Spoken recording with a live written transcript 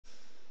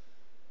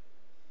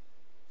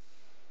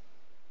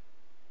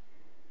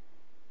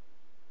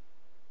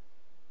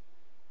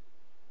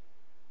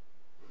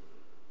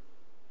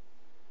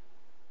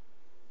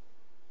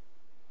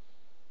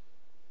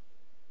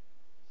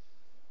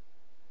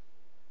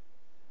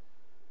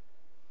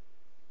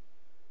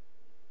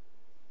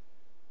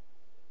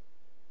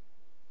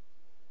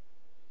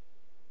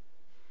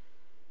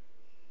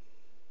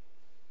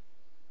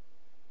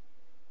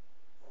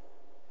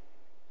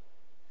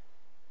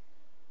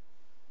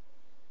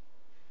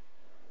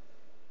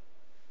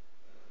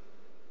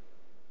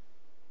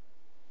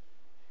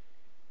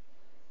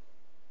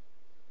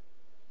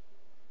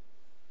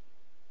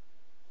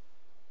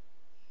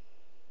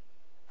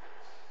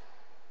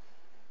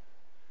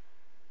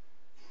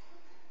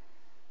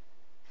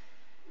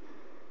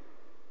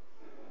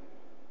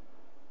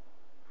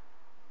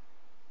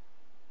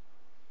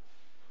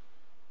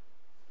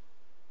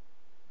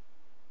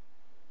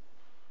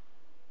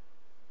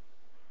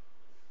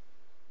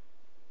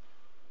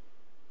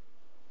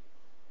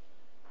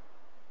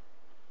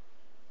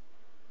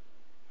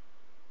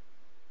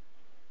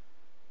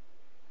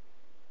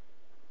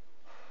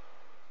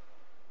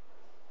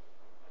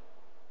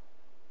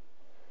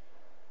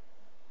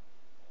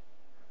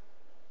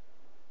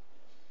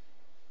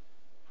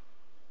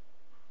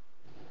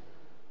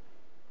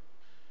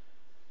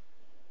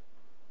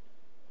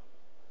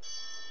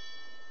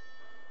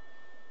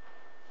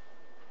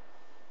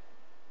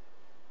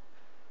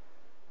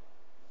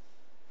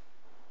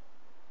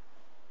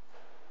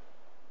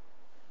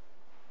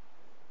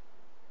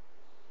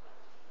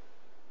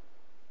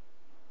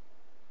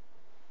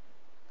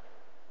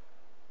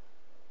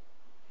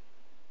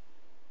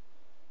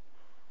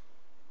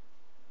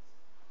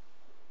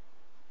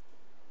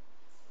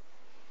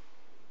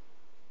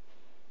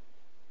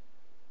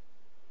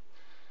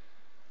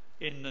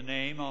In the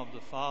name of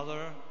the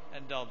Father,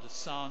 and of the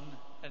Son,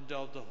 and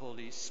of the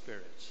Holy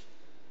Spirit.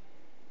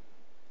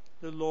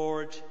 The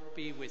Lord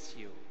be with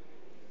you.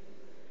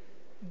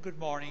 Good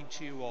morning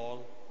to you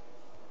all,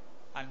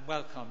 and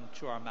welcome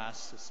to our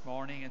Mass this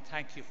morning, and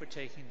thank you for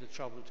taking the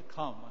trouble to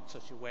come on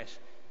such a wet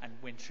and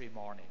wintry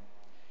morning.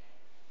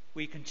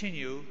 We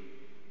continue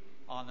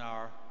on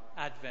our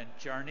Advent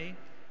journey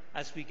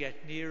as we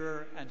get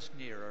nearer and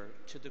nearer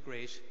to the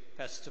great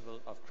festival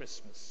of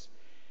Christmas,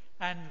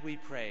 and we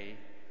pray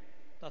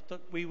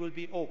that we will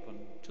be open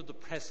to the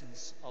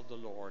presence of the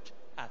Lord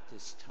at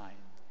this time,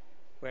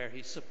 where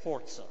he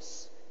supports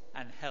us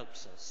and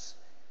helps us.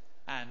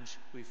 And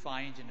we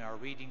find in our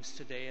readings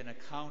today an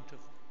account of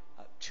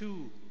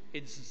two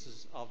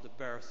instances of the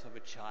birth of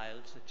a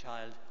child,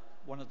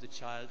 one of the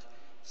child,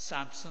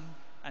 Samson,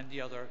 and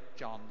the other,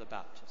 John the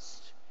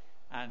Baptist.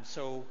 And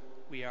so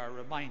we are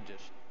reminded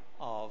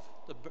of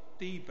the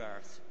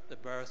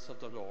birth of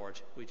the Lord,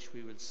 which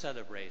we will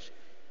celebrate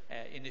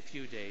in a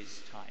few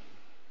days' time.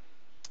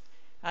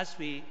 As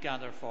we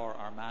gather for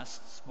our Mass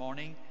this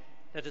morning,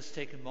 let us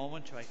take a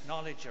moment to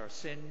acknowledge our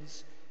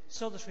sins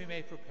so that we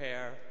may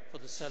prepare for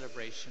the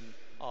celebration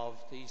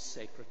of these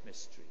sacred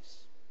mysteries.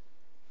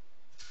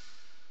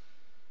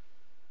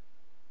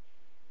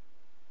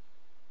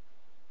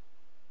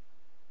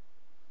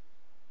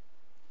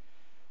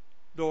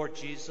 Lord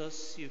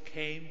Jesus, you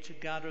came to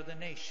gather the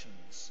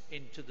nations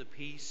into the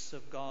peace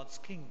of God's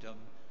kingdom.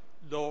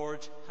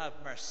 Lord, have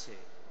mercy.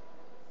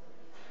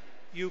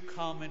 You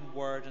come in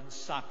word and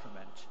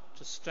sacrament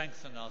to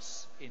strengthen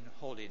us in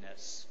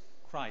holiness.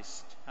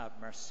 Christ, have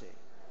mercy.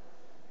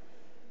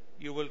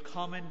 You will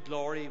come in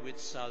glory with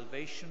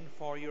salvation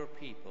for your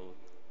people.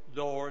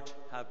 Lord,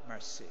 have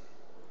mercy.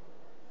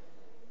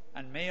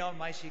 And may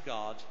Almighty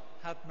God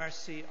have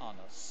mercy on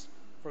us,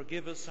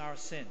 forgive us our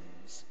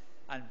sins,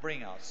 and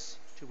bring us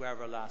to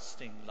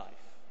everlasting life.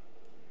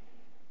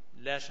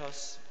 Let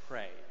us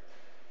pray.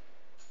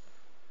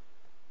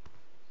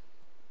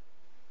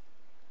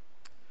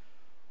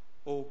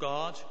 O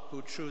God,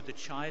 who through the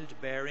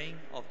childbearing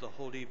of the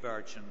Holy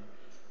Virgin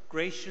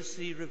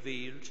graciously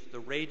revealed the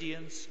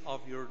radiance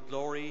of your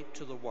glory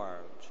to the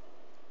world,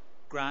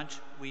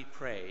 grant, we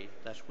pray,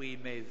 that we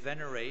may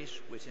venerate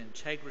with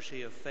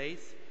integrity of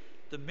faith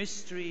the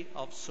mystery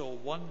of so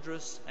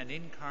wondrous an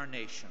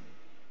incarnation,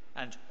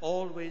 and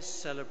always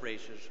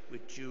celebrate it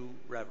with due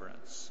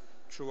reverence.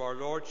 Through our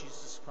Lord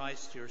Jesus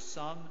Christ, your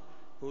Son,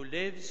 who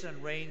lives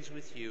and reigns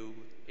with you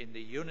in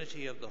the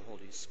unity of the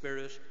Holy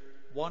Spirit,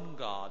 one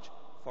God,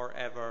 for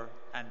ever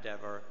and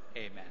ever.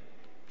 Amen.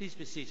 Please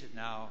be seated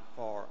now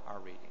for our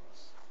readings.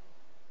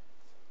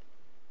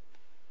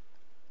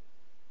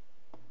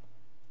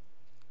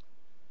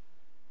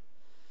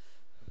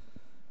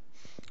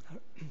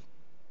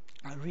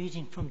 A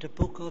reading from the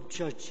book of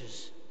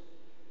Judges.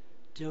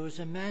 There was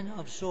a man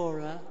of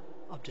Zorah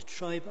of the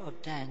tribe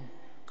of Dan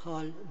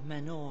called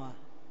Manoah.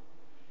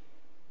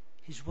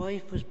 His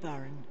wife was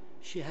barren.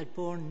 She had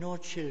borne no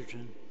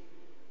children.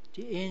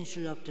 The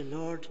angel of the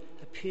Lord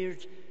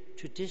appeared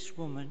to this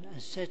woman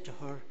and said to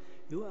her,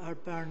 "You are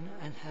barren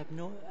and have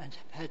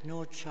had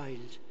no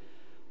child,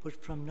 but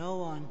from now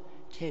on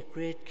take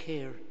great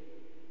care.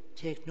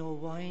 Take no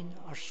wine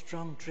or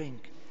strong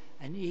drink,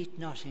 and eat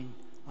nothing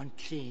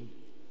unclean,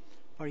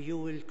 for you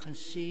will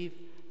conceive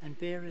and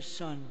bear a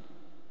son.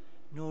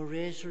 No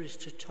razor is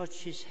to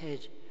touch his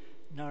head,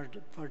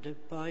 for the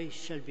boy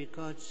shall be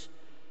God's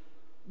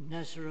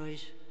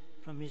Nazarite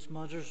from his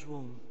mother's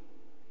womb.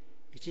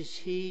 It is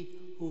he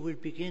who will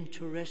begin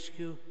to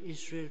rescue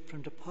Israel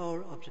from the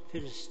power of the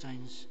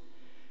Philistines."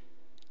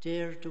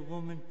 There the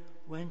woman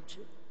went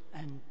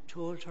and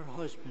told her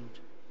husband,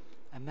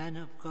 "A man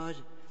of God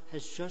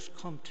has just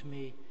come to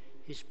me.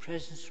 His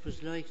presence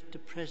was like the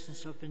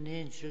presence of an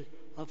angel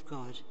of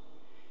God.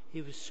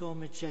 He was so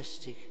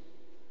majestic.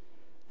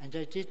 And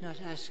I did not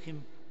ask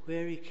him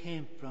where he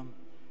came from,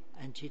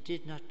 and he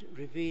did not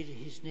reveal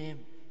his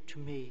name to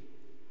me.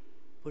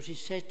 But he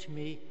said to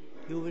me,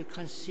 'You will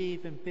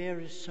conceive and bear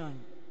a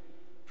son.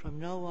 From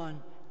now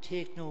on,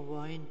 take no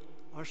wine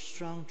or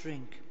strong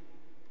drink,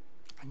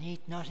 and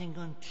eat nothing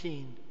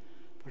unclean,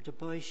 for the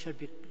boy shall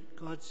be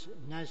God's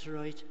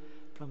Nazarite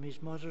from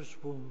his mother's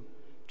womb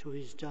to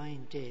his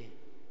dying day.'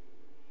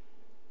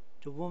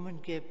 The woman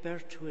gave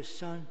birth to a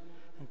son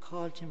and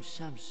called him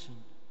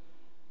Samson.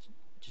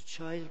 The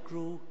child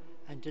grew,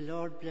 and the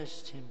Lord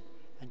blessed him,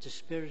 and the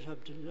Spirit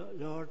of the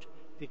Lord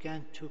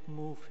began to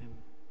move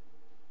him."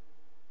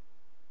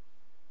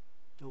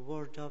 The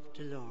word of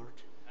the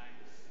Lord.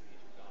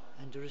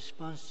 And the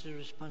response to the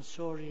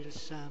responsorial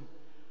psalm: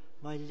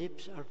 "My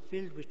lips are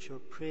filled with your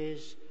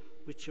praise,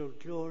 with your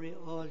glory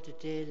all the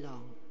day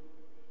long."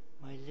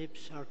 My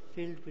lips are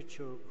filled with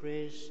your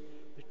praise,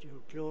 with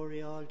your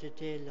glory all the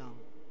day long.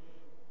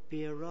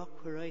 Be a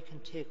rock where I can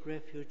take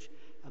refuge,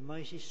 a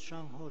mighty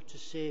stronghold to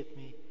save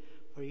me.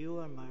 For you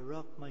are my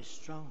rock, my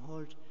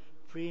stronghold.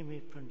 Free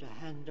me from the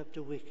hand of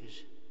the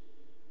wicked.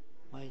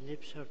 My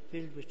lips are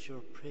filled with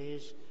your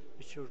praise,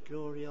 with your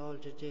glory all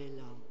the day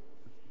long.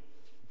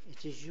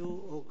 It is you,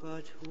 O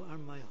God, who are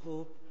my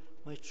hope,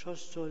 my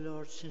trust, O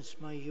Lord, since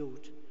my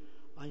youth.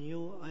 On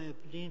you I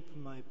have leaned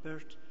from my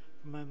birth.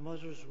 From my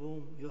mother's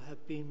womb you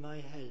have been my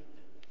help.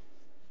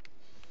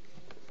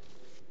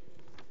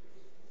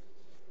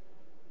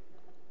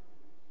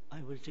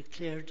 I will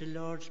declare the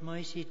Lord's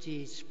mighty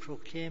deeds,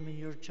 proclaiming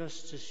your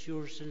justice,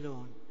 yours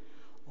alone.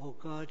 O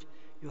God,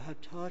 you have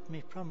taught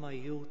me from my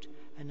youth,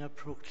 and I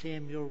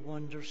proclaim your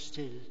wonders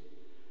still.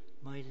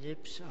 My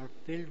lips are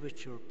filled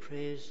with your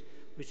praise,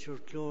 with your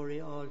glory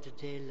all the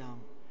day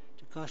long.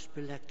 The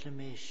Gospel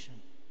acclamation.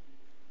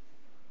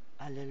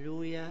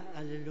 Alleluia,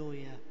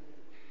 alleluia.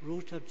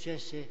 Root of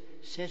Jesse,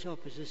 set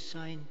up as a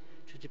sign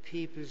to the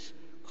peoples,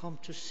 come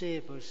to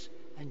save us,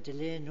 and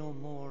delay no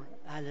more.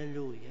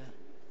 Alleluia.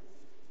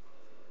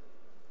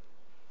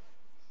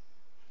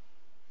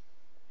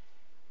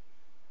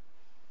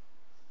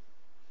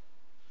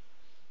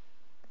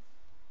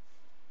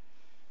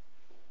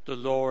 The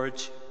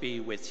Lord be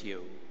with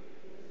you.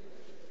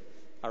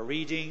 A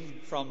reading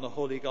from the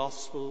Holy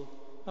Gospel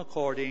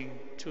according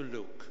to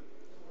Luke.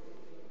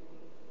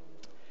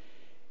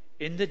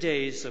 In the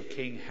days of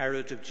King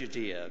Herod of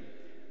Judea,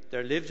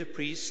 there lived a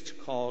priest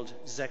called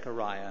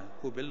Zechariah,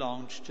 who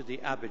belonged to the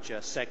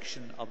Abijah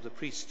section of the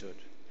priesthood.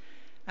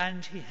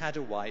 And he had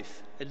a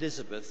wife,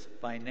 Elizabeth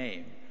by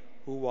name,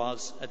 who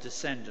was a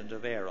descendant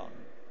of Aaron.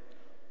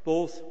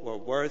 Both were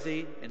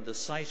worthy in the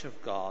sight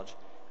of God,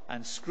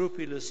 and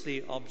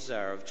scrupulously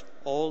observed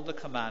all the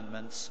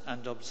commandments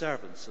and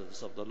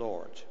observances of the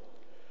Lord.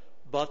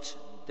 But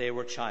they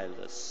were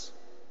childless.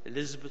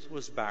 Elizabeth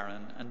was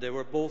barren, and they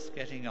were both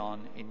getting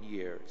on in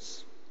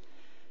years.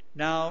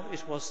 Now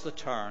it was the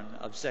turn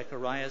of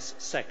Zechariah's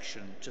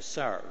section to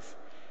serve,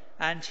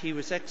 and he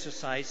was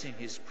exercising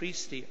his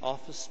priestly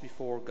office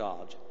before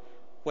God,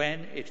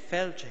 when it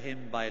fell to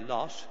him by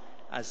lot,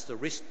 as the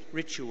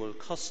ritual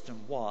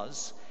custom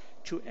was,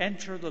 to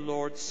enter the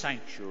Lord's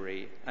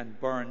sanctuary and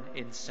burn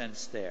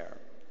incense there.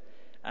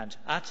 And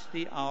at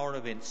the hour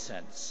of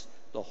incense,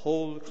 the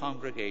whole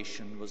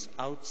congregation was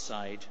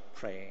outside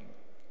praying.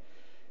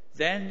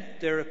 Then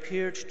there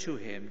appeared to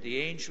him the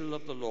angel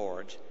of the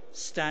Lord,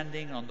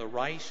 standing on the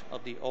right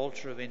of the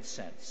altar of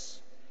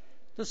incense.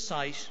 The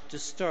sight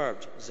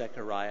disturbed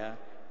Zechariah,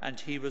 and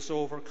he was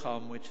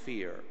overcome with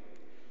fear.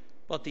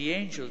 But the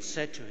angel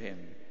said to him,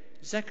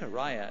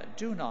 "Zechariah,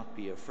 do not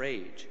be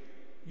afraid.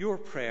 Your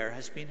prayer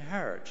has been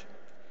heard.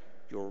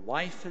 Your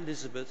wife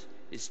Elizabeth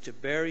is to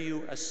bear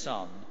you a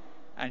son,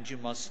 and you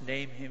must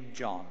name him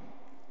John.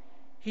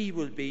 He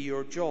will be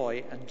your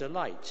joy and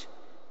delight,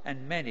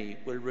 and many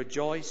will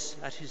rejoice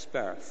at his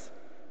birth,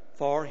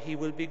 for he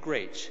will be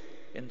great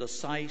in the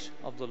sight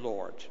of the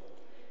Lord.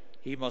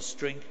 He must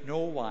drink no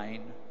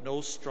wine,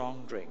 no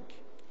strong drink.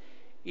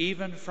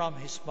 Even from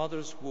his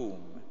mother's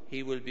womb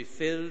he will be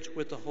filled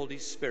with the Holy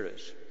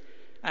Spirit,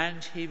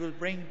 and he will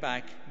bring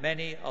back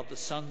many of the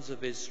sons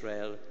of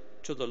Israel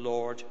to the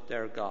Lord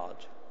their God.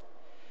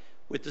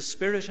 With the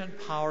spirit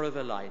and power of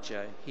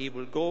Elijah, he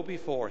will go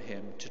before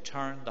him to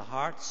turn the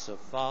hearts of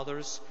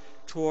fathers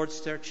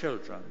towards their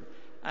children,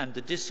 and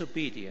the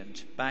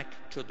disobedient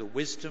back to the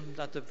wisdom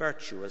that the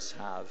virtuous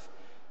have,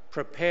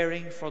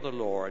 preparing for the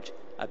Lord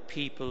a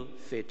people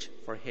fit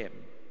for him."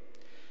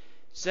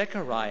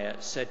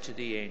 Zechariah said to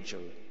the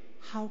angel,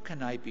 "How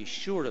can I be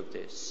sure of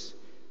this?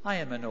 I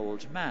am an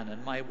old man,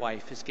 and my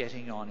wife is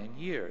getting on in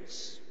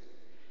years."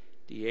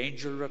 The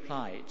angel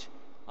replied,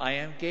 "I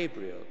am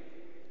Gabriel,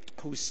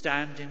 who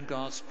stand in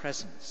God's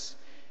presence,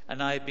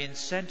 and I have been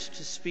sent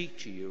to speak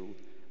to you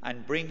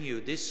and bring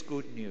you this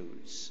good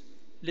news.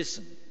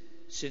 Listen,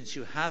 since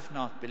you have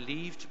not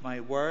believed my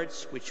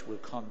words, which will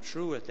come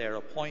true at their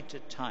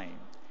appointed time,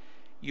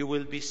 you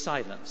will be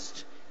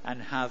silenced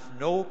and have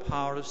no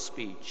power of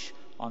speech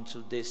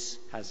until this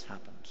has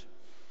happened."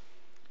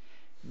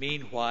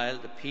 Meanwhile,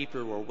 the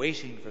people were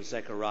waiting for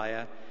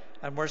Zechariah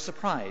and were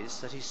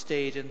surprised that he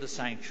stayed in the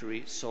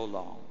sanctuary so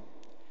long.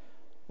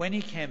 When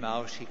he came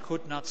out, he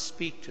could not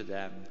speak to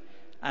them,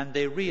 and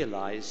they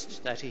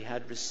realized that he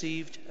had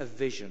received a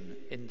vision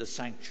in the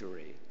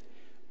sanctuary,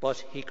 but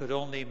he could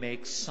only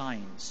make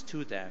signs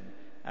to them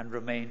and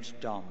remained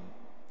dumb.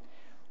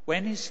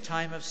 When his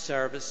time of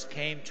service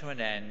came to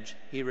an end,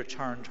 he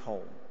returned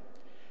home.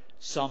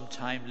 Some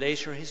time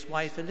later, his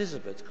wife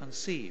Elizabeth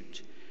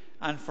conceived,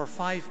 and for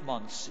 5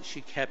 months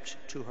she kept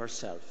to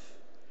herself.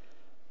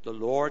 "The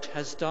Lord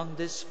has done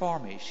this for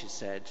me," she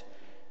said,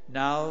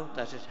 "now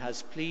that it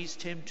has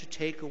pleased him to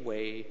take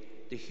away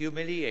the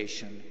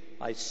humiliation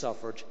I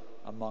suffered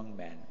among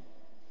men."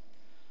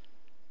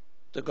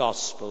 The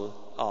Gospel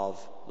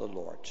of the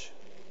Lord.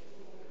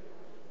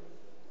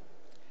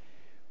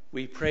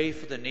 We pray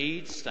for the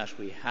needs that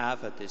we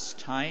have at this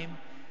time.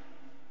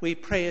 We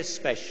pray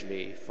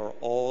especially for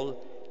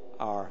all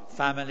our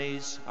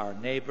families, our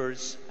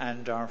neighbours,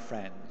 and our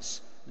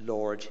friends.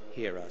 Lord,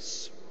 hear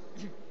us.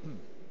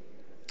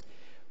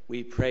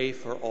 We pray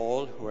for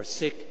all who are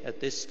sick at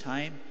this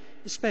time,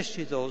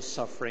 especially those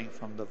suffering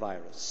from the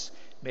virus.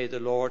 May the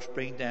Lord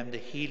bring them the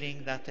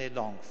healing that they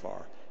long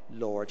for.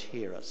 Lord,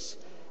 hear us.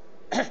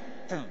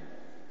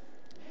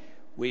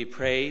 We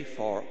pray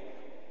for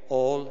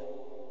all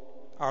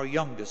our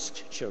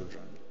youngest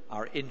children,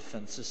 our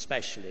infants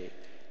especially,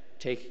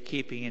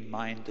 keeping in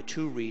mind the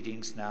two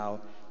readings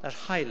now that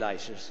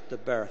highlighted the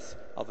birth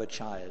of a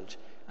child.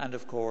 And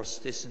of course,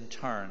 this in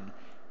turn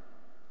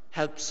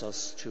helps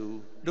us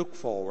to look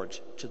forward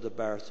to the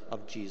birth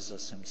of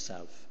Jesus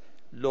himself.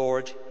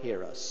 Lord,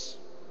 hear us.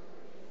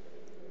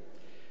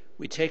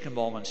 We take a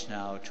moment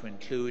now to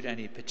include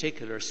any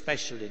particular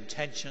special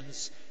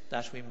intentions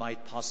that we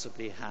might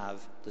possibly have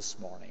this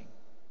morning.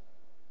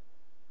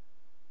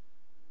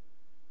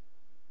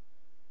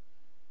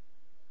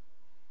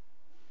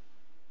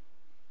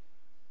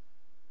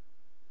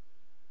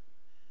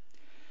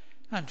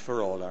 And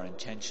for all our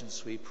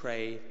intentions we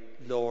pray,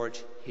 Lord,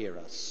 hear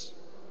us.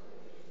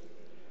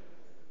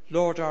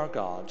 Lord our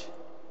God,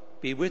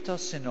 be with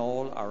us in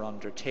all our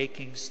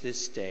undertakings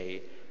this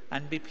day,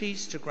 and be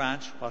pleased to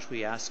grant what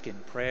we ask in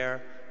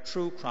prayer,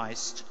 through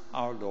Christ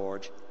our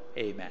Lord.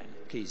 Amen.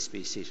 Please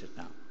be seated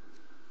now.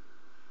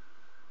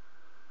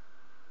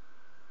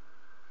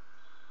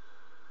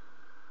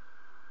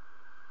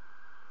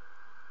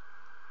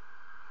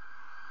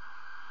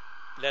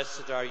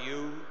 Blessed are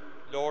you,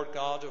 Lord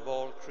God of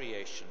all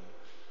creation,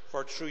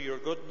 for through your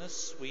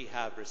goodness we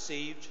have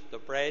received the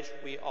bread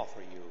we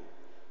offer you.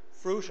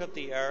 Fruit of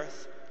the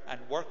earth and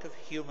work of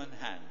human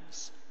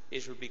hands,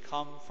 it will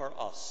become for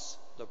us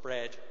the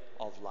bread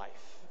of life.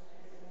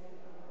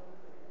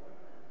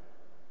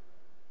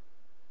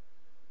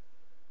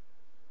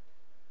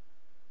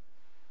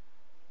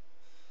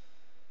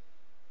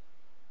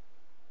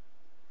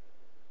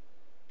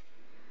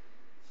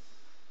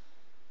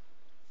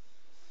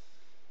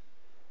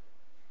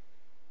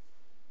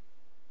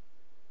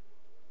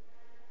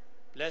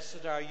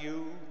 Blessed are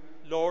you,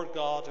 Lord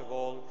God of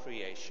all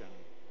creation,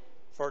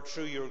 for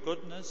through your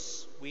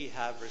goodness we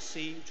have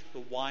received the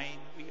wine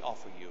we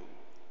offer you,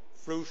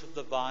 fruit of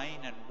the vine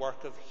and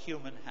work of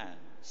human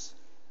hands.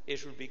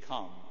 It will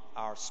become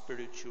our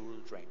spiritual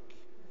drink.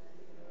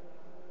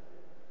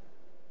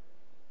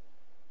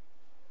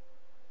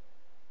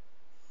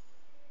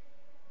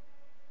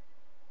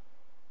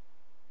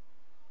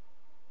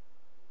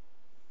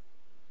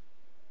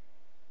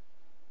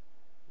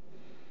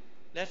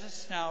 Let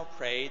us now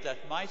pray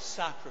that my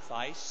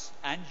sacrifice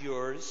and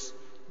yours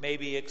may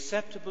be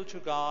acceptable to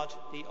God,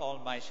 the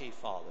Almighty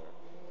Father.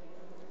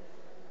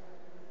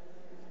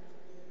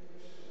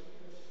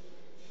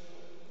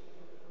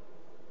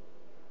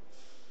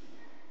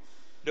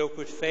 Look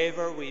with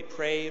favour, we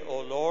pray,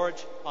 O Lord,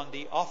 on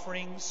the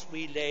offerings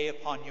we lay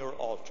upon your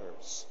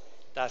altars,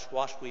 that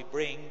what we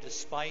bring,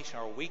 despite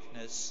our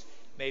weakness,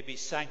 may be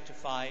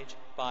sanctified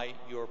by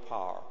your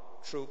power,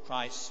 through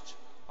Christ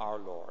our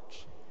Lord.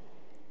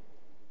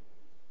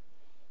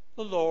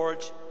 The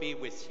Lord be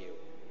with you.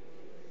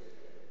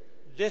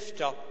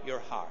 Lift up your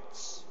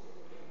hearts.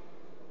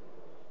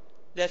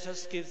 Let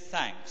us give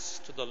thanks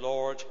to the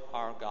Lord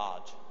our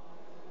God.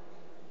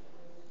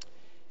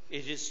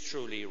 It is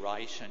truly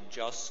right and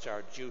just,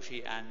 our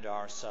duty and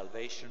our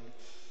salvation,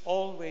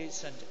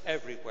 always and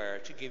everywhere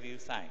to give you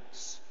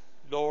thanks,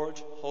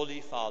 Lord,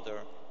 Holy Father,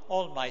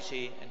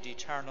 Almighty and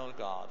eternal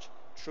God,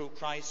 through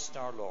Christ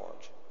our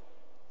Lord.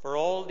 For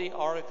all the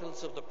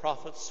oracles of the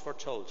prophets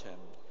foretold him,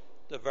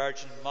 the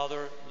Virgin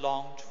Mother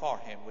longed for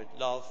him with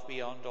love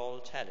beyond all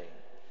telling.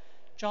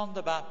 John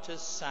the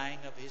Baptist sang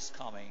of his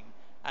coming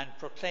and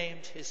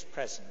proclaimed his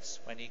presence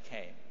when he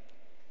came.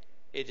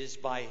 It is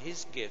by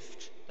his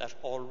gift that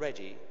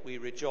already we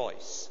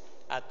rejoice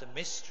at the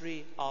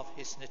mystery of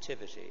his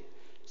nativity,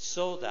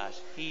 so that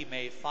he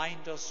may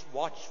find us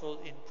watchful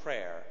in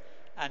prayer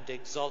and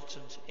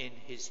exultant in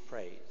his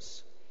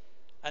praise.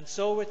 And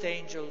so with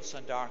angels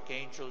and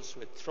archangels,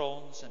 with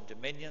thrones and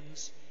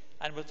dominions,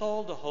 and with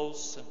all the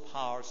hosts and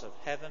powers of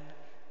heaven,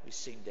 we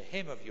sing the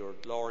hymn of your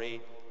glory,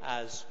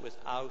 as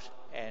without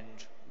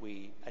end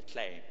we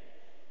acclaim.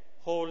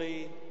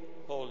 Holy,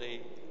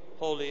 holy,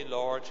 holy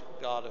Lord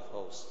God of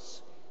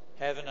hosts,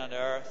 heaven and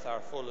earth are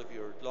full of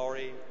your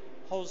glory.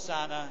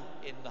 Hosanna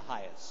in the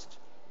highest.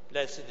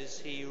 Blessed is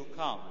he who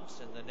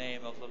comes in the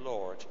name of the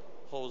Lord.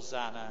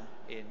 Hosanna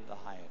in the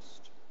highest.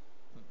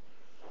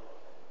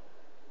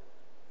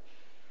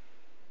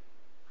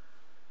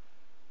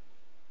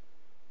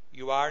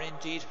 You are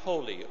indeed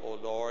holy, O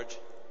Lord,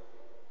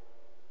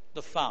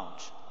 the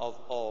fount of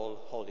all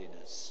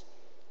holiness.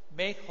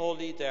 Make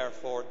holy,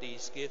 therefore,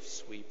 these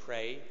gifts, we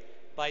pray,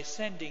 by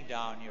sending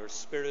down your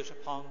Spirit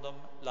upon them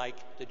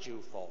like the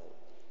dewfall,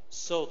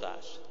 so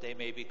that they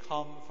may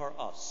become for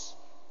us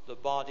the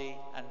body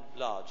and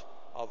blood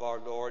of our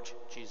Lord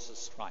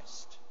Jesus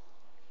Christ.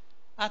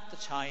 At the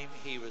time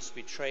he was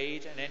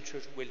betrayed and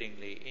entered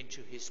willingly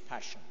into his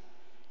passion,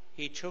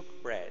 he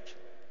took bread,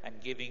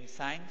 and giving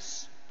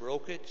thanks,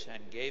 broke it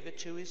and gave it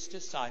to his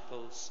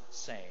disciples,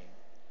 saying,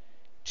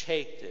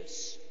 "Take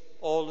this,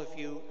 all of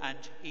you, and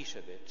eat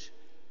of it,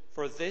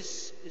 for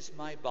this is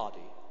my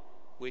body,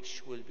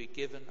 which will be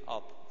given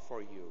up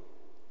for you."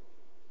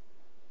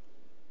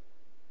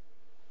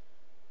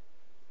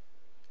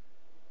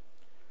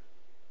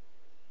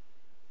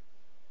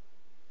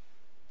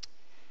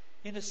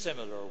 In a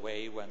similar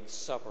way, when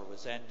supper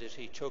was ended,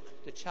 he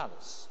took the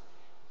chalice,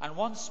 And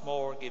once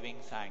more giving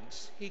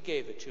thanks, he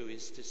gave it to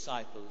his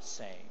disciples,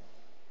 saying,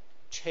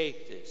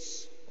 "Take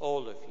this,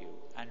 all of you,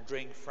 and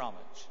drink from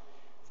it,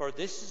 for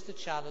this is the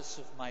chalice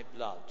of my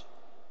blood,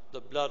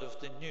 the blood of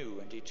the new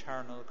and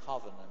eternal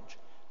covenant,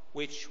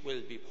 which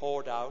will be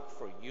poured out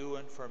for you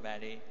and for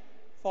many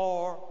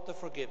for the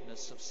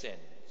forgiveness of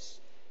sins.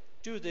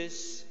 Do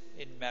this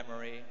in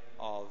memory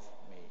of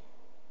me."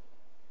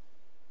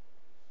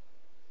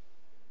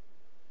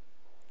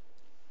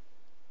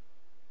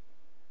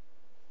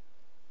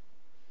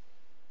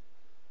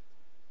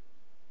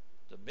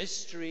 The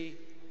mystery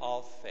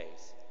of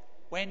faith.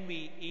 When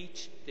we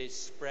eat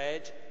this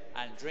bread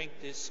and drink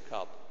this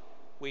cup,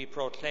 we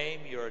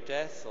proclaim your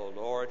death, O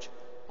Lord,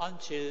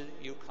 until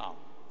you come.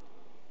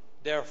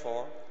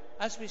 Therefore,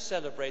 as we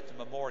celebrate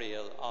the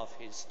memorial of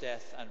his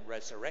death and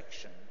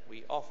resurrection,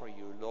 we offer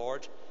you,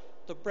 Lord,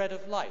 the bread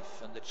of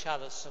life and the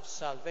chalice of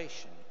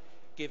salvation,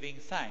 giving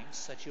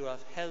thanks that you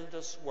have held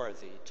us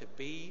worthy to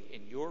be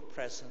in your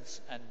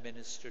presence and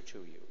minister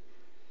to you.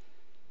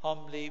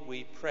 Humbly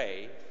we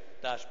pray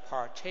that,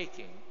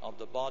 partaking of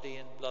the body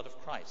and blood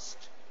of Christ,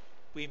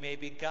 we may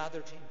be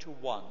gathered into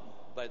one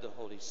by the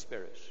Holy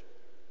Spirit.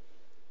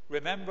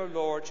 Remember,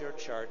 Lord, your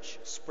church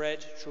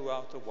spread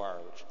throughout the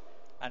world,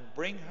 and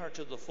bring her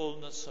to the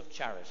fullness of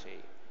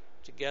charity,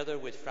 together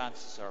with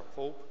Francis our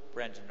Pope,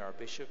 Brendan our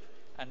Bishop,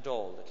 and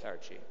all the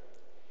clergy.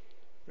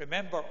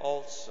 Remember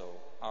also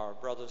our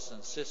brothers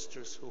and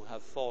sisters who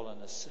have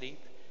fallen asleep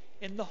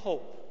in the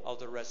hope of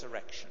the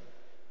resurrection,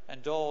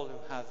 and all who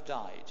have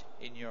died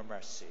in your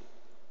mercy.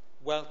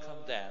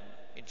 Welcome them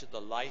into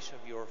the light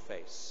of your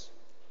face.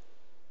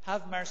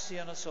 Have mercy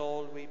on us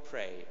all, we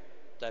pray,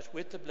 that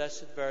with the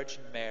Blessed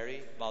Virgin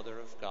Mary, Mother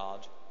of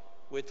God,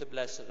 with the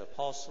blessed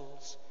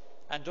apostles,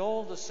 and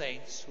all the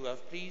saints who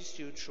have pleased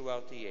you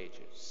throughout the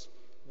ages,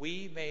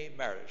 we may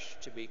merit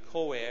to be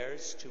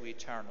co-heirs to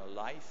eternal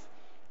life,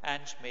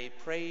 and may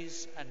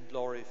praise and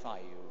glorify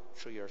you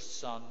through your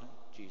Son,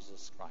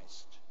 Jesus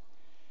Christ.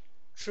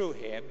 Through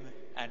him,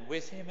 and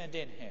with him, and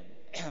in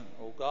him,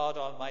 O God,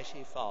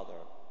 Almighty Father,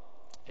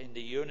 in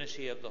the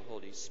unity of the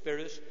Holy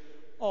Spirit,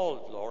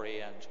 all glory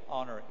and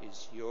honour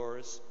is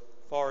yours,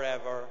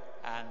 forever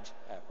and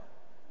ever.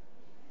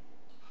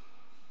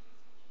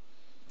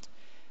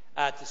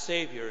 At the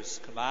Saviour's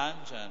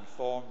command, and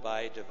formed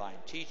by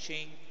divine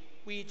teaching,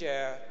 we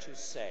dare to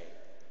say,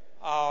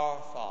 Our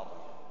Father,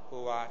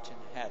 who art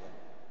in heaven,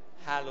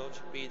 hallowed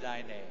be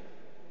thy name.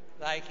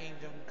 Thy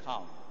kingdom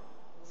come,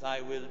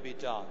 thy will be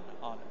done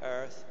on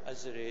earth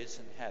as it is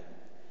in heaven.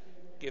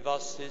 Give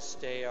us this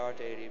day our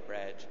daily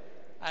bread,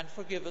 and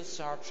forgive us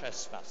our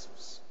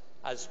trespasses,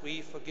 as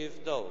we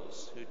forgive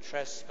those who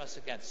trespass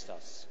against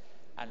us.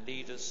 And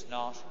lead us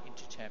not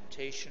into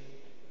temptation,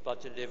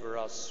 but deliver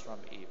us from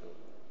evil.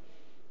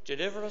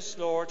 Deliver us,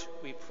 Lord,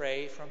 we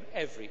pray, from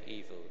every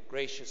evil.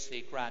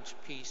 Graciously grant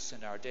peace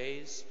in our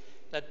days,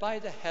 that by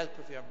the help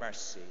of your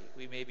mercy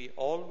we may be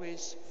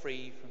always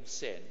free from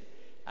sin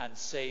and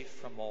safe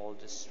from all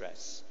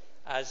distress,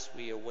 as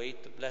we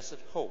await the blessed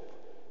hope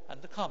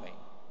and the coming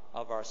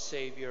of our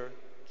Saviour,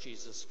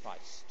 Jesus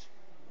Christ.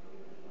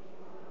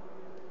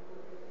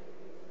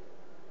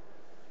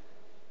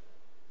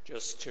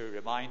 Just to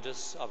remind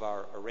us of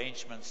our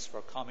arrangements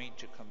for coming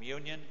to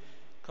communion,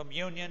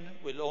 communion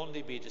will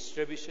only be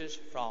distributed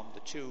from the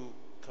 2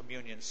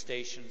 communion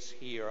stations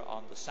here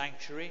on the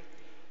sanctuary.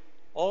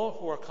 All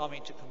who are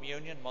coming to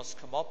communion must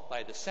come up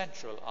by the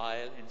central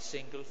aisle in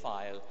single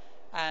file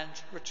and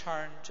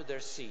return to their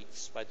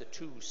seats by the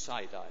 2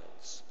 side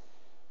aisles.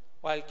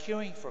 While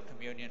queuing for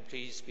communion,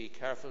 please be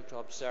careful to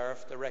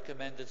observe the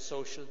recommended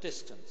social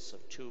distance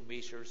of 2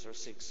 meters or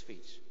 6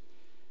 feet.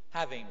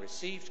 Having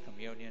received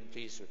communion,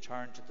 please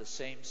return to the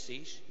same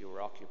seat you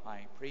were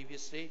occupying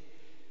previously.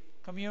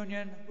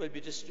 Communion will be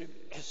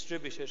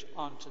distributed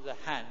onto the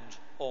hand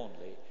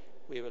only.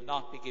 We will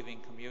not be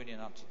giving communion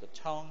onto the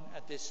tongue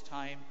at this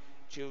time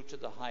due to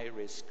the high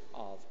risk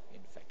of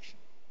infection.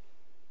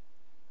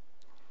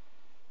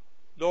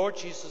 Lord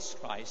Jesus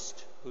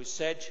Christ, who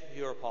said to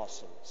your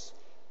apostles,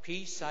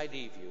 "Peace I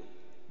leave you,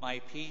 my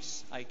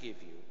peace I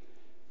give you,"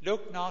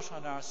 look not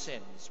on our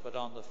sins, but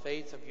on the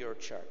faith of your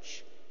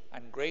church,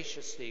 and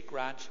graciously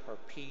grant her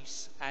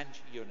peace and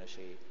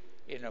unity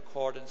in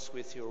accordance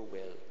with your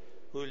will,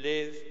 who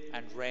live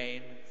and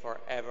reign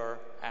forever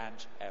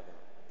and ever.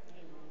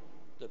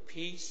 The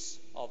peace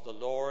of the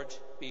Lord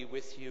be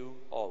with you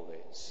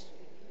always.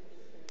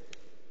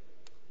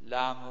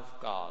 Lamb of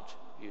God,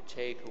 you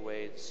take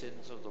away the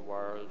sins of the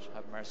world,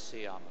 have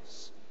mercy on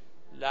us.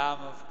 Lamb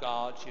of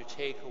God, you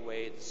take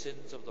away the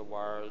sins of the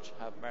world,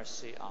 have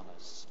mercy on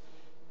us.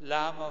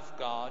 Lamb of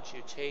God,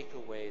 you take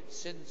away the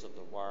sins of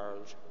the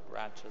world,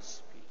 grant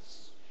us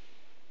peace.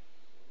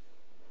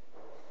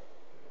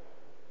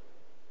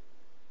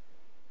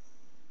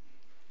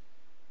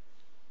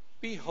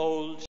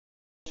 Behold,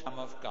 the Lamb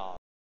of God.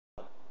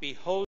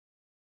 Behold,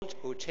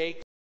 who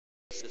takes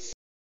the sins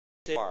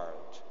of the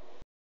world.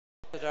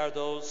 Blessed are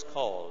those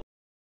called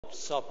to the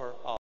supper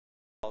of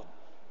God.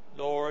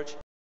 Lord,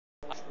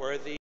 I am not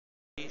worthy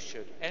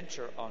should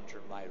enter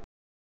under my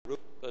roof,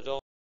 but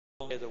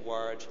hear the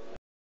word,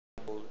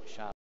 and all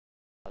shall.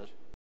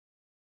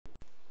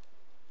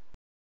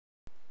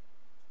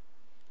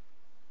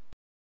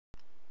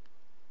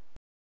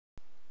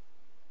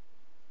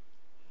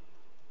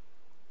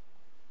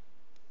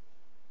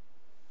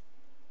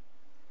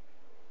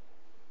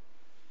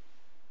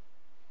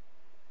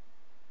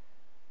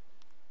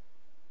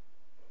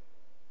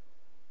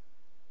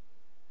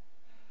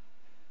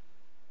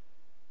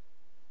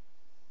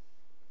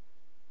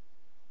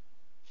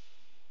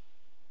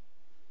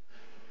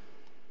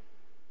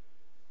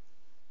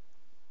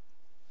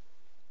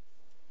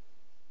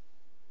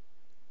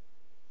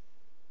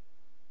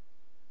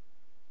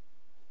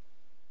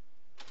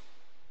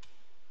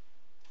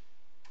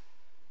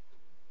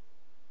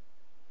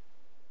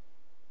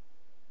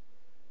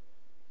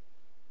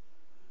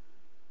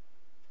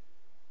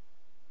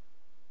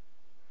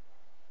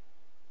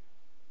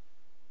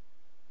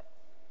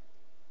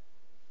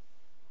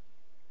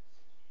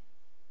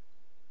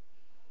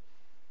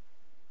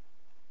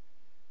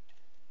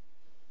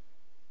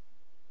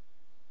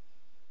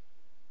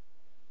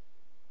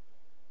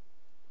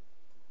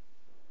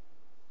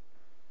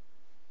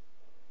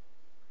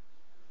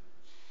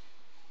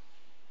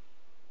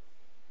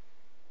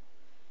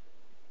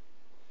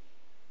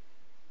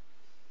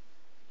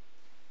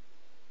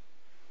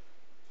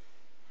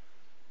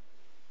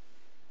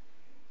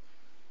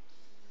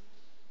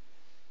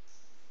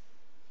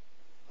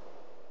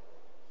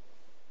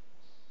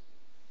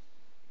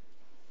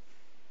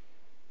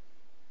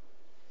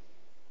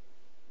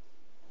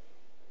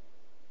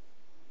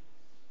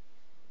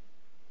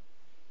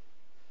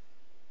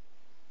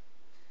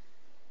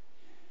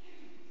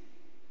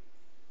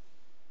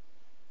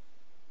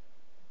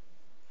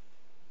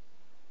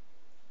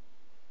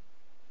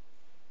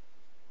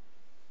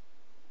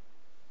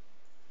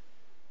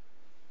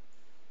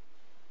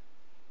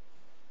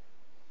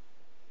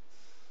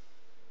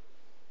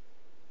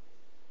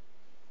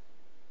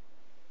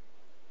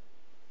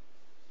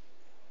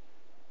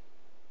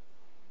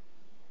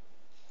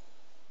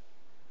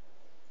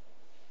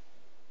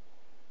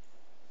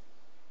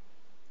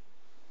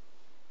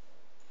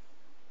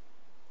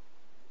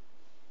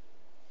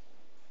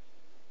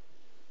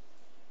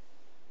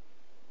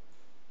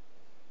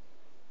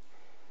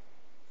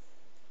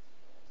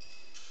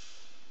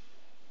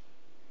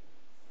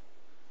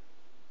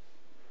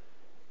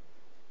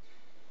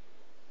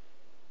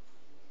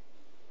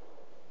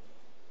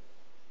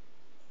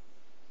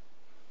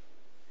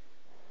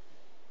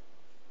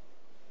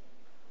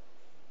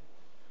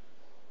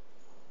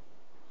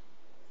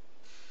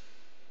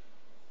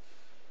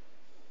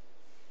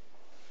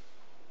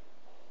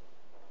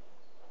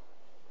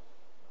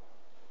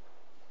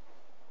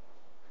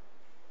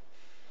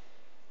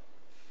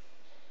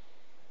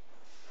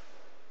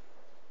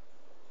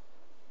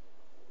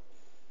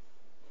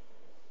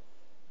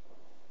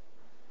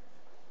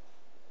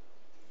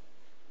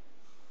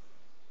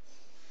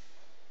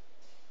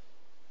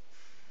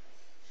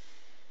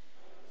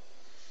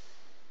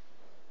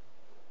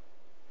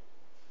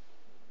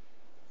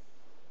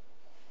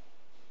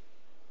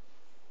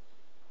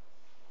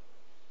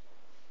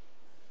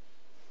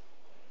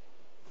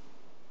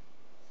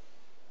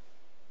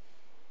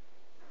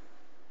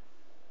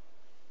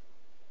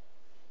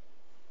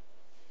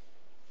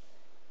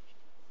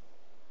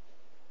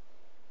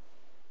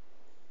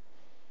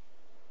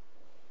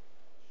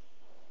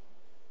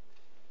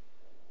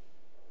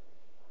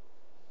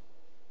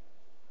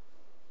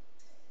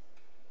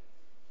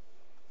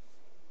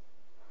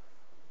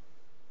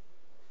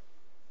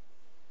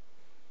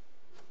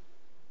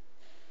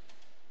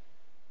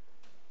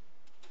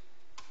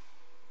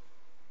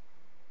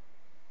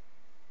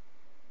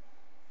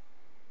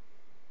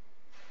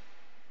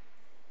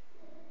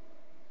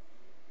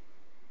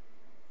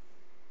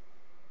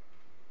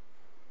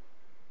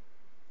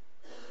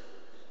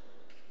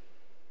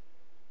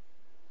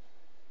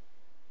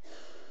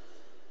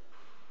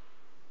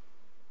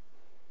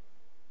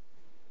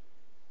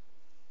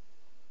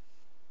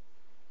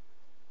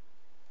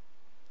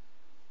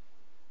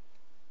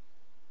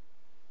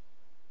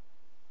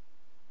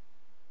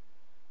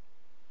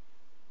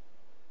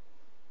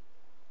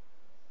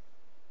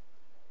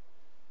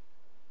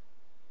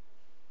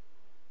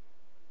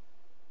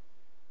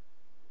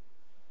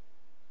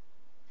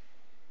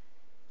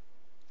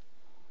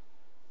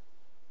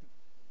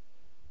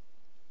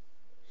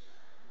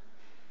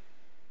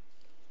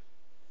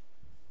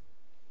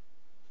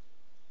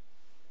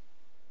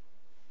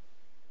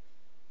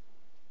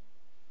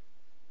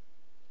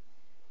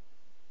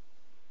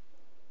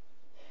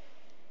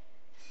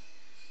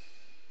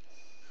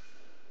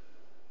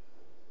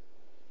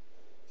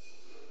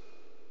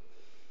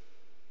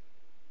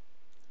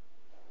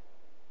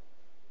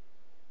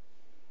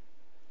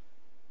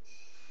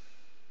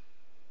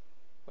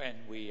 When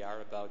we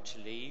are about to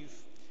leave,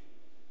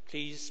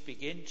 please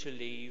begin to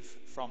leave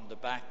from the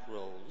back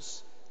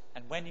rows,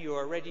 and when you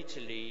are ready to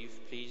leave,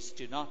 please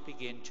do not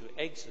begin to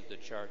exit the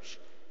church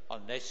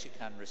unless you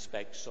can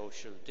respect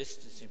social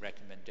distancing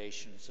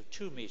recommendations of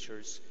 2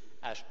 meters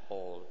at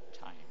all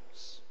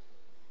times.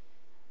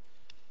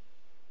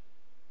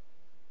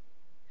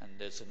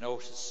 there's a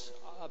notice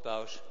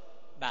about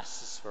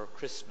Masses for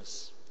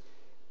Christmas.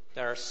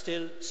 There are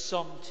still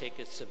some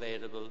tickets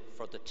available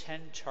for the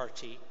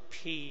 10:30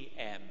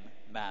 p.m.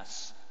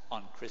 Mass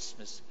on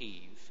Christmas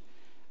Eve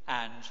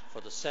and for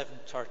the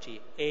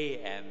 7:30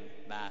 a.m.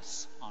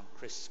 Mass on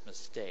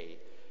Christmas Day.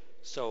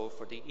 So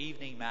for the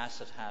evening Mass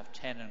at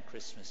 10:30 on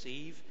Christmas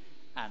Eve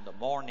and the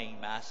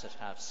morning Mass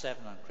at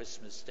 7:30 on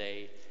Christmas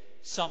Day,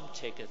 some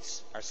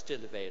tickets are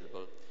still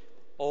available.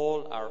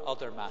 All our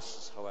other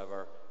Masses,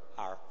 however,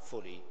 are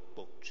fully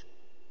booked.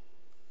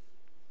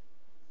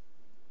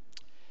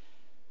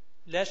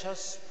 Let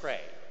us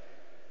pray.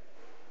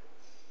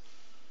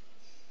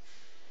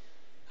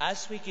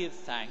 As we give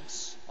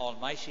thanks,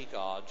 Almighty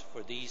God,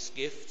 for these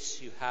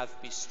gifts you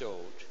have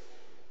bestowed,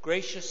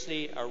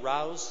 graciously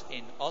arouse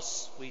in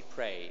us, we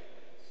pray,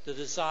 the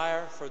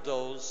desire for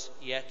those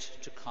yet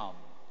to come,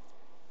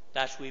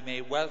 that we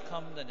may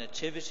welcome the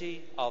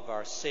Nativity of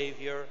our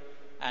Saviour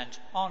and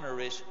honour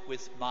it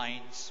with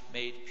minds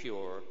made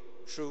pure,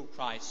 through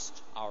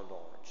Christ our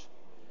Lord.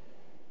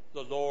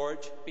 The Lord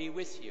be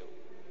with you.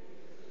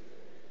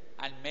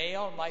 And may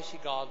Almighty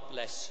God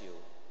bless you,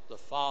 the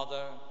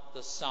Father,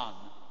 the Son,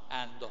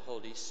 and the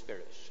Holy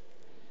Spirit.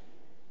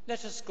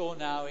 Let us go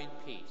now in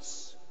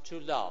peace to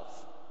love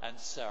and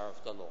serve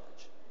the Lord.